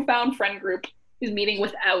 his newfound friend group, is meeting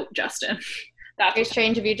without Justin. That's very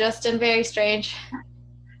strange of you, Justin. Very strange.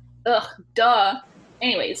 Ugh, duh.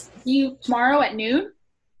 Anyways, see you tomorrow at noon?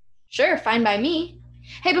 Sure, fine by me.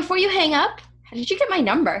 Hey, before you hang up, how did you get my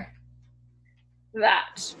number?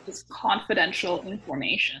 That is confidential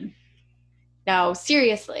information. No,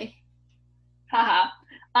 seriously. Haha.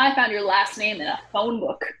 I found your last name in a phone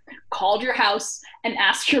book, called your house, and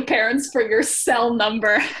asked your parents for your cell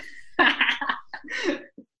number.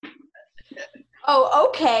 Oh,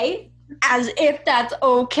 okay. As if that's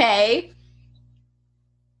okay.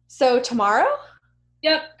 So tomorrow?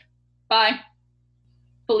 Yep. Bye.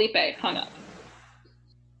 Felipe hung up.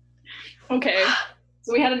 Okay.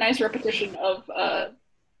 So we had a nice repetition of,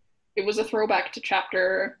 it was a throwback to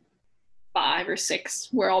chapter 5 or 6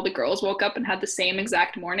 where all the girls woke up and had the same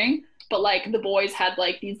exact morning, but like the boys had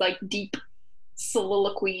like these like deep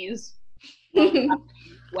soliloquies of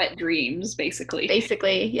wet dreams, basically.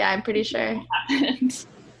 Basically, yeah, I'm pretty sure.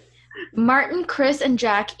 Martin, Chris, and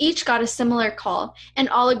Jack each got a similar call, and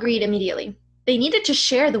all agreed immediately. They needed to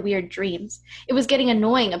share the weird dreams. It was getting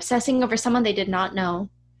annoying, obsessing over someone they did not know.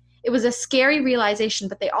 It was a scary realization,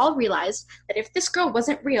 but they all realized that if this girl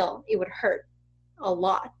wasn't real, it would hurt a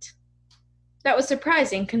lot. That was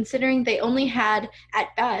surprising, considering they only had,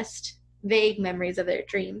 at best, vague memories of their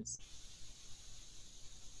dreams.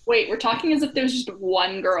 Wait, we're talking as if there's just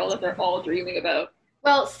one girl that they're all dreaming about.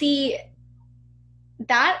 Well, see,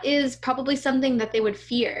 that is probably something that they would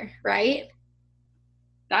fear, right?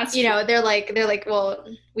 That's you know, they're like, well,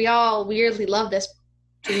 we all weirdly love this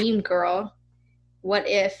dream girl. What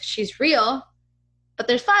if she's real, but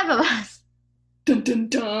there's 5 of us? Dun, dun,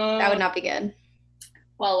 dun. That would not be good.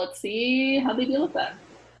 Well, let's see how they deal with that.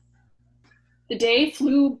 The day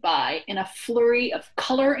flew by in a flurry of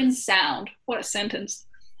color and sound. What a sentence.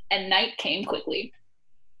 And night came quickly.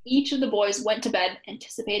 Each of the boys went to bed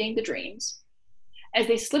anticipating the dreams. As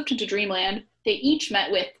they slipped into dreamland, they each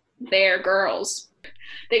met with their girls.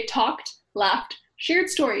 They talked, laughed, shared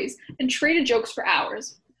stories, and traded jokes for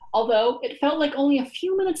hours. Although it felt like only a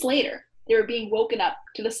few minutes later, they were being woken up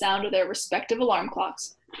to the sound of their respective alarm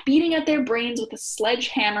clocks, beating at their brains with a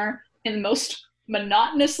sledgehammer in the most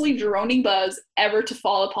monotonously droning buzz ever to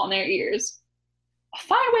fall upon their ears. A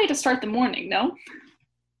fine way to start the morning, no?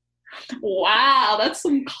 Wow, that's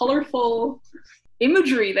some colorful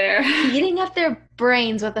imagery there. Beating at their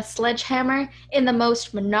brains with a sledgehammer in the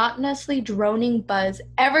most monotonously droning buzz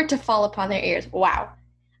ever to fall upon their ears. Wow.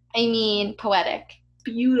 I mean, poetic.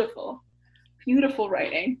 Beautiful. Beautiful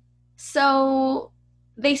writing. So,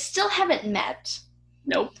 they still haven't met.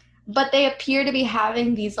 Nope. But they appear to be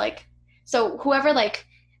having these, like, so whoever, like,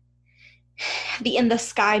 the in the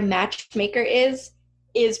sky matchmaker is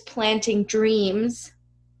planting dreams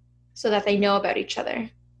so that they know about each other.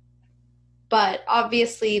 But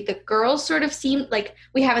obviously the girls sort of seem like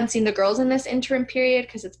we haven't seen the girls in this interim period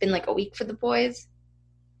because it's been like a week for the boys.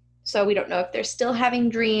 So we don't know if they're still having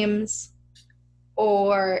dreams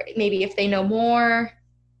or maybe if they know more.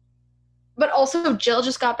 But also Jill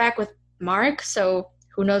just got back with Mark, so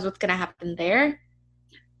who knows what's going to happen there.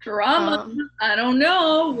 Drama. I don't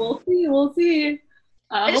know. We'll see.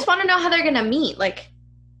 I just want to know how they're going to meet. Like,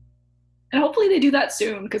 and hopefully they do that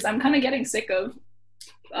soon because I'm kind of getting sick of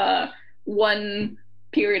one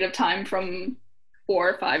period of time from 4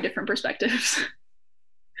 or 5 different perspectives.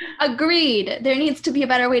 Agreed. There needs to be a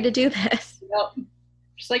better way to do this. Yep.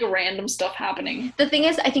 Just like random stuff happening. The thing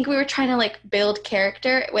is, I think we were trying to like build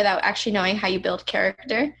character without actually knowing how you build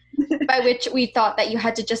character, by which we thought that you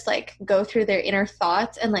had to just like go through their inner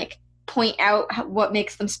thoughts and like point out what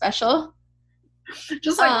makes them special.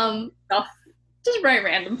 Just like stuff. Just write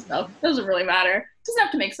random stuff. Doesn't really matter. It doesn't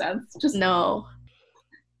have to make sense. Just no.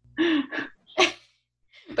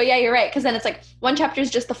 But yeah, you're right, because then it's like one chapter is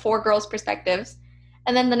just the 4 girls' perspectives,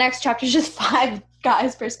 and then the next chapter is just 5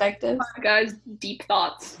 guys' perspectives. 5 guys' deep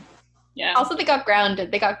thoughts. Yeah. Also, they got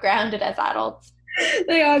grounded. They got grounded as adults.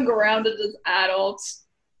 They got grounded as adults.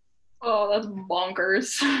 Oh, that's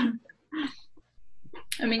bonkers.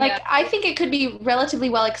 I mean, like, yeah. I think it could be relatively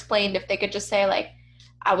well explained if they could just say, like,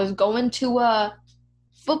 I was going to a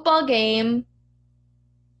football game,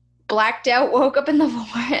 blacked out, woke up in the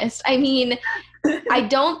forest. I mean, I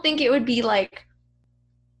don't think it would be, like,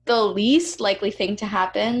 the least likely thing to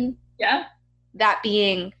happen. Yeah. That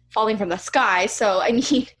being falling from the sky. So, I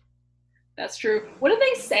mean. That's true. What did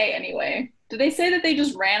they say anyway? Did they say that they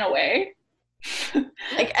just ran away?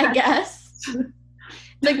 Like, I guess.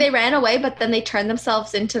 Like, they ran away, but then they turned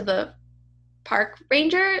themselves into the park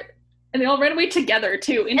ranger. And they all ran away together,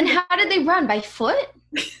 too. And how did they run? By foot?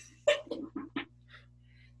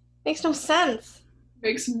 Makes no sense.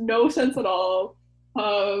 Makes no sense at all.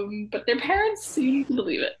 But their parents seem to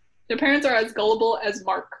believe it. Their parents are as gullible as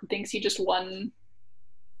Mark, who thinks he just won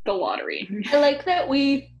the lottery. I like that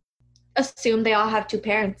we assume they all have 2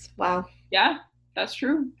 parents. Wow. Yeah, that's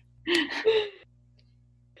true.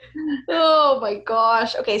 Oh my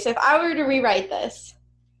gosh. Okay, so if I were to rewrite this,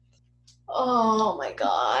 oh my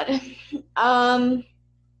god.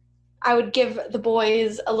 I would give the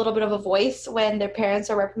boys a little bit of a voice when their parents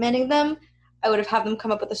are reprimanding them. I would have them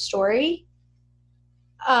come up with a story.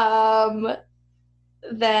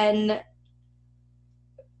 Then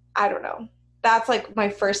I don't know. That's like my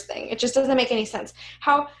first thing. It just doesn't make any sense.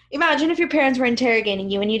 Imagine if your parents were interrogating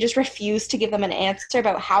you and you just refused to give them an answer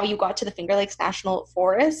about how you got to the Finger Lakes National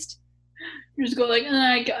Forest. You just go like,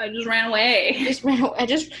 I just ran away. I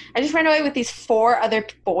just ran away with these 4 other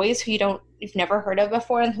boys who you've never heard of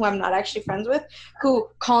before and who I'm not actually friends with, who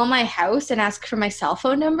call my house and ask for my cell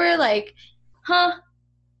phone number. Like, huh?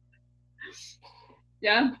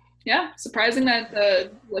 Yeah. Yeah. Surprising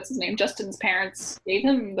that what's his name? Justin's parents gave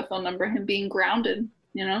him the phone number, him being grounded,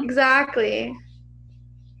 you know? Exactly.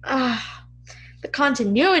 The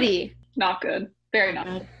continuity. Not good. Very not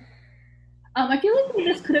good. I feel like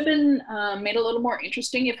this could have been made a little more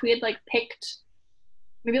interesting if we had like picked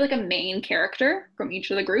maybe like a main character from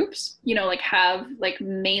each of the groups, you know, like have like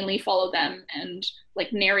mainly follow them and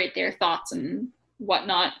like narrate their thoughts and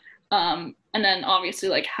whatnot. And then obviously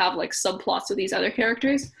like have like subplots with these other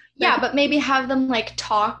characters. Yeah, but maybe have them like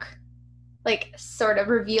talk, like sort of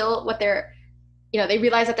reveal what they're, they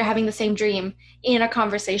realize that they're having the same dream in a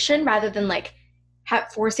conversation rather than like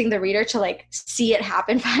forcing the reader to like see it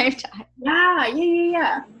happen 5 times.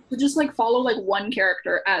 Yeah. So just like follow like one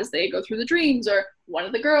character as they go through the dreams, or one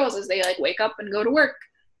of the girls as they like wake up and go to work.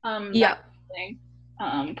 Yeah.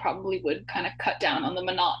 Probably would kind of cut down on the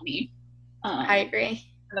monotony. I agree.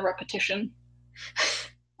 And the repetition.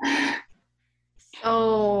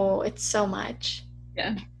 Oh, it's so much.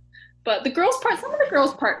 Yeah. But the girls' part, some of the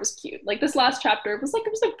girls' part was cute. Like this last chapter it was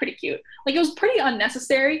pretty cute. Like it was pretty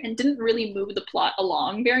unnecessary and didn't really move the plot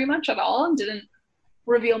along very much at all, and didn't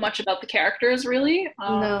reveal much about the characters really.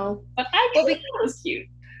 No. But I think it was cute.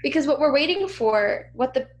 Because what we're waiting for,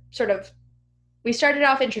 we started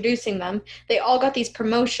off introducing them. They all got these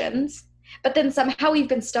promotions, but then somehow we've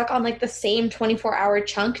been stuck on like the same 24-hour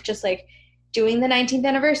chunk, just like doing the 19th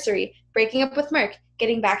anniversary, breaking up with Mark,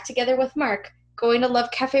 getting back together with Mark, going to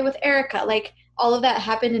Love Cafe with Erica. Like all of that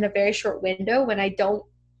happened in a very short window when I don't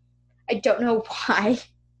know why.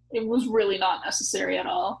 It was really not necessary at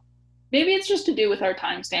all. Maybe it's just to do with our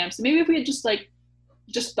timestamps. Maybe if we had just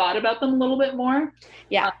thought about them a little bit more.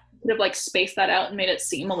 Yeah. Could have like spaced that out and made it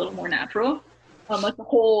seem a little more natural. Like the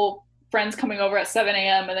whole friends coming over at 7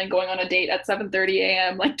 a.m. and then going on a date at 7:30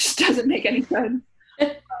 a.m. like just doesn't make any sense.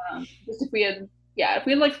 Just if we had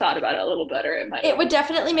like thought about it a little better, it would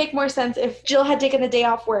definitely make more sense if Jill had taken the day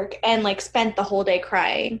off work and like spent the whole day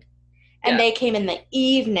crying, and they came in the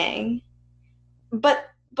evening. But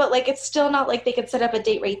like it's still not like they could set up a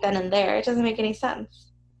date right then and there. It doesn't make any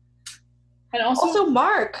sense. And also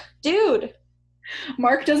Mark, dude.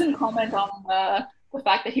 Mark doesn't comment on the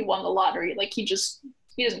fact that he won the lottery. Like he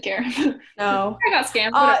doesn't care. No. I got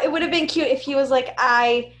scammed. It would have been cute if he was like,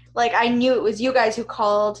 I knew it was you guys who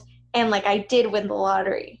called, and like I did win the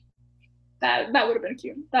lottery. That would have been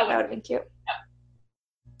cute. That would have been cute.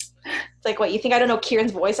 It's like, what, you think I don't know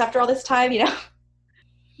Kieran's voice after all this time, you know?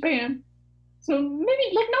 Bam. So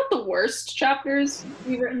maybe like not the worst chapters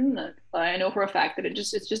we've written. I know for a fact that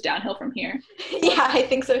it's just downhill from here. Yeah, I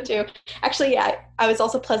think so too. Actually, yeah, I was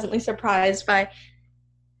also pleasantly surprised by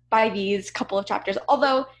these couple of chapters.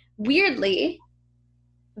 Although, weirdly,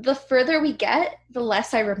 the further we get, the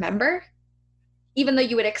less I remember. Even though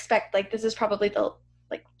you would expect, like, this is probably the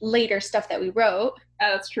like later stuff that we wrote.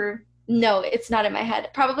 Yeah, that's true. No, it's not in my head.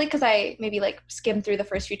 Probably because I maybe like skimmed through the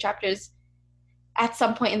first few chapters at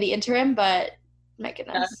some point in the interim, but my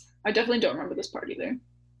goodness. Yeah, I definitely don't remember this part either.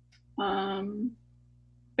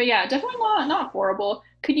 But yeah, definitely not horrible.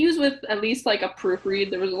 Could use with at least like a proofread.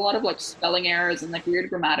 There was a lot of like spelling errors and like weird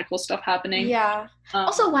grammatical stuff happening. Yeah.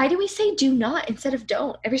 Also, why do we say do not instead of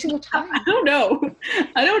don't every single time? I don't know.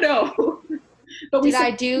 But we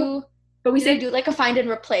do like a find and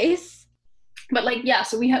replace. But like, yeah,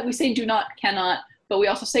 so we say do not, cannot, but we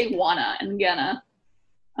also say wanna and gonna.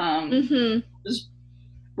 It's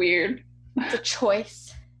weird. It's a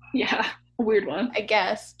choice. Yeah, a weird one. I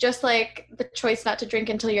guess. Just like the choice not to drink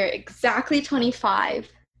until you're exactly 25.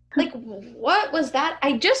 Like, what was that?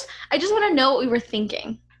 I just want to know what we were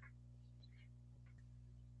thinking.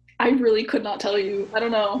 I really could not tell you. I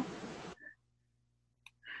don't know.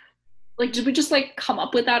 Like, did we just like come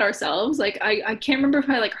up with that ourselves? Like, I can't remember if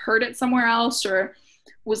I like heard it somewhere else or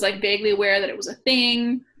was like vaguely aware that it was a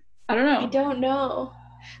thing. I don't know. I don't know.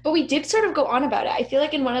 But we did sort of go on about it. I feel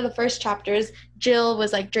like in one of the first chapters, Jill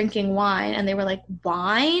was like drinking wine and they were like,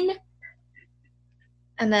 wine?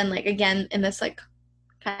 And then like again in this like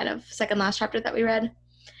kind of second last chapter that we read.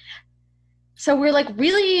 So we're like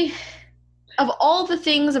really, of all the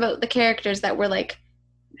things about the characters that we're like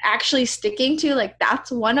actually sticking to, like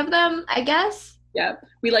that's one of them, I guess. Yeah.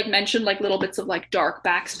 We like mentioned like little bits of like dark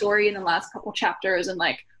backstory in the last couple chapters and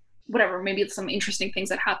like whatever, maybe it's some interesting things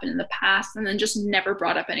that happened in the past and then just never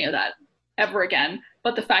brought up any of that ever again.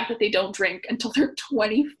 But the fact that they don't drink until they're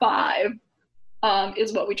 25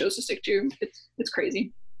 is what we chose to stick to. It's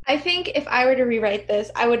crazy. I think if I were to rewrite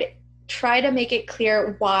this, I would try to make it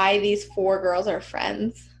clear why these four girls are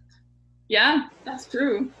friends. Yeah, that's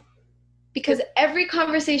true. Because every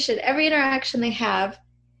conversation, every interaction they have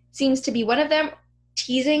seems to be one of them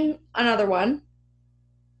teasing another one.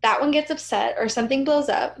 That one gets upset or something blows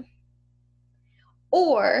up.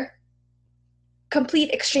 Or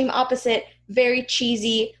complete extreme opposite, very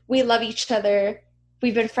cheesy, we love each other,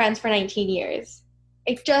 we've been friends for 19 years.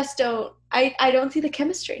 I just don't, I don't see the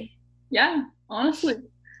chemistry. Yeah, honestly.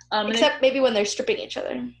 Except maybe when they're stripping each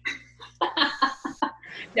other.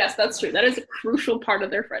 Yes, that's true. That is a crucial part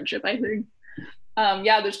of their friendship, I think.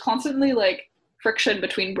 Yeah, there's constantly like friction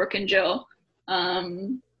between Brooke and Jill.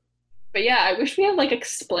 But yeah, I wish we had like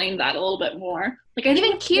explained that a little bit more. Like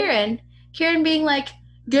even Kieran being like,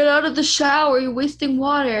 get out of the shower, you're wasting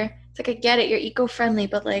water. It's like, I get it, you're eco-friendly,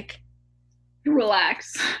 but like,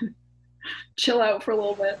 relax. Chill out for a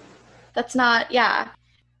little bit. That's not, yeah.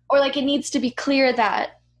 Or like it needs to be clear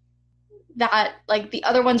that like the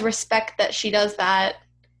other ones respect that she does that.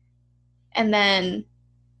 And then,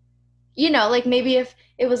 you know, like maybe if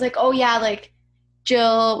it was like, oh yeah, like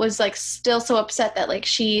Jill was like still so upset that like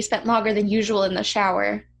she spent longer than usual in the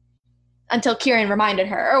shower until Kieran reminded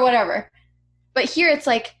her or whatever. But here it's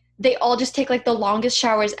like they all just take like the longest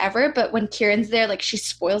showers ever, but when Kieran's there, like she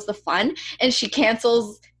spoils the fun and she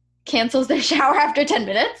cancels their shower after 10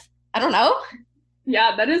 minutes. I don't know.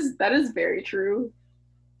 Yeah, that is very true.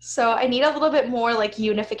 So I need a little bit more like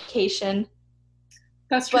unification.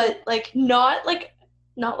 That's true. But like not like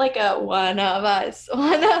a one of us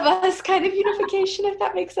kind of unification, if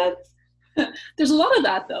that makes sense. There's a lot of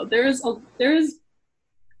that though.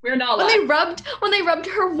 We're not allowed. When they rubbed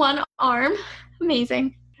her one arm,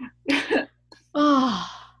 amazing. Oh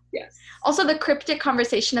yes. Also the cryptic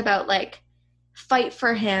conversation about like fight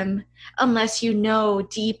for him unless you know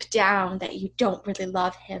deep down that you don't really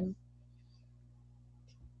love him.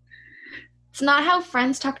 It's not how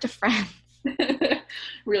friends talk to friends.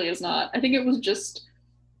 Really is not. I think it was just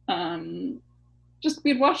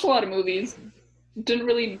we'd watched a lot of movies. Didn't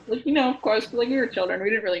really, like, you know, of course, like we were children, we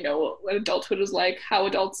didn't really know what adulthood was like, how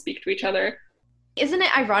adults speak to each other. Isn't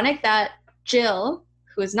it ironic that Jill,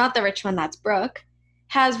 who is not the rich one, that's Brooke,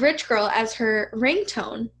 has Rich Girl as her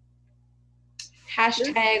ringtone?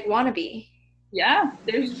 Hashtag wannabe. Yeah,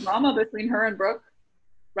 there's drama between her and Brooke,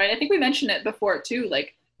 right? I think we mentioned it before too.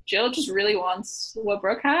 Like, Jill just really wants what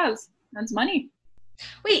Brooke has. That's money.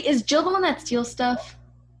 Wait, is Jill the one that steals stuff?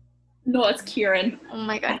 No, it's Kieran. Oh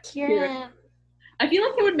my god, Kieran. I feel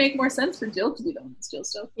like it would make more sense for Jill to be the one that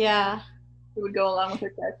steals stuff. Yeah. It would go along with her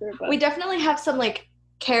character. But we definitely have some like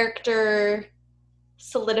character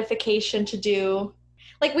solidification to do.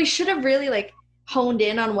 Like, we should have really, like, honed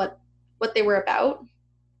in on what they were about.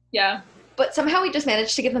 Yeah. But somehow we just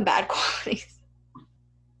managed to give them bad qualities.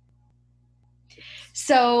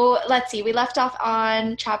 So, let's see. We left off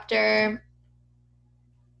on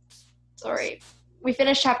we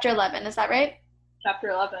finished chapter 11. Is that right? Chapter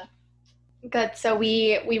 11. Good. So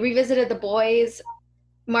we revisited the boys.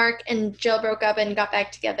 Mark and Jill broke up and got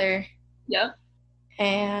back together. Yep.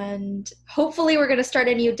 And hopefully we're going to start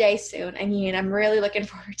a new day soon. I mean, I'm really looking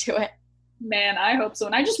forward to it. Man, I hope so.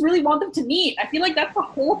 And I just really want them to meet. I feel like that's the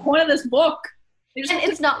whole point of this book. And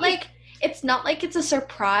it's not like it's a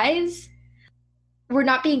surprise. We're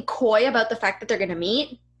not being coy about the fact that they're going to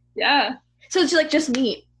meet. Yeah. So it's like, just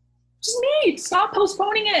meet. Just meet. Stop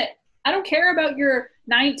postponing it. I don't care about your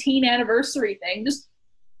 19th anniversary thing. Just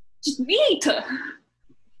meet.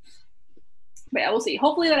 But yeah, we'll see.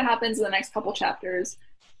 Hopefully that happens in the next couple chapters.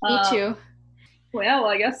 Me too. Well,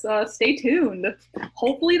 I guess stay tuned.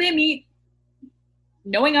 Hopefully they meet.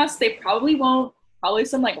 Knowing us, they probably won't. Probably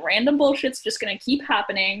some like random bullshit's just gonna keep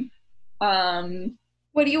happening.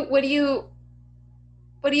 What do you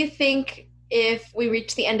think if we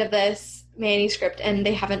reach the end of this manuscript and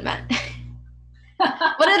they haven't met?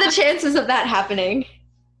 What are the chances of that happening?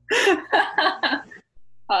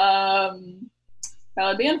 That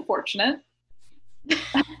would be unfortunate.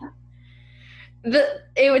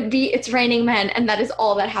 It's raining men, and that is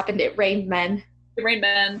all that happened. It rained men. It rained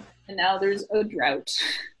men, and now there's a drought.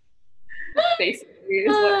 Basically,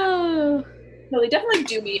 is what. No, they definitely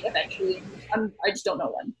do meet eventually. I just don't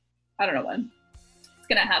know when. I don't know when. It's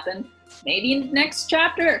gonna happen. Maybe in the next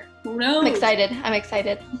chapter. Who knows? I'm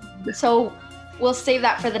excited. So we'll save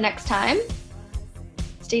that for the next time.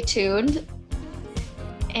 Stay tuned.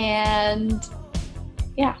 And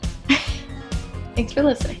yeah. Thanks for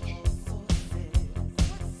listening.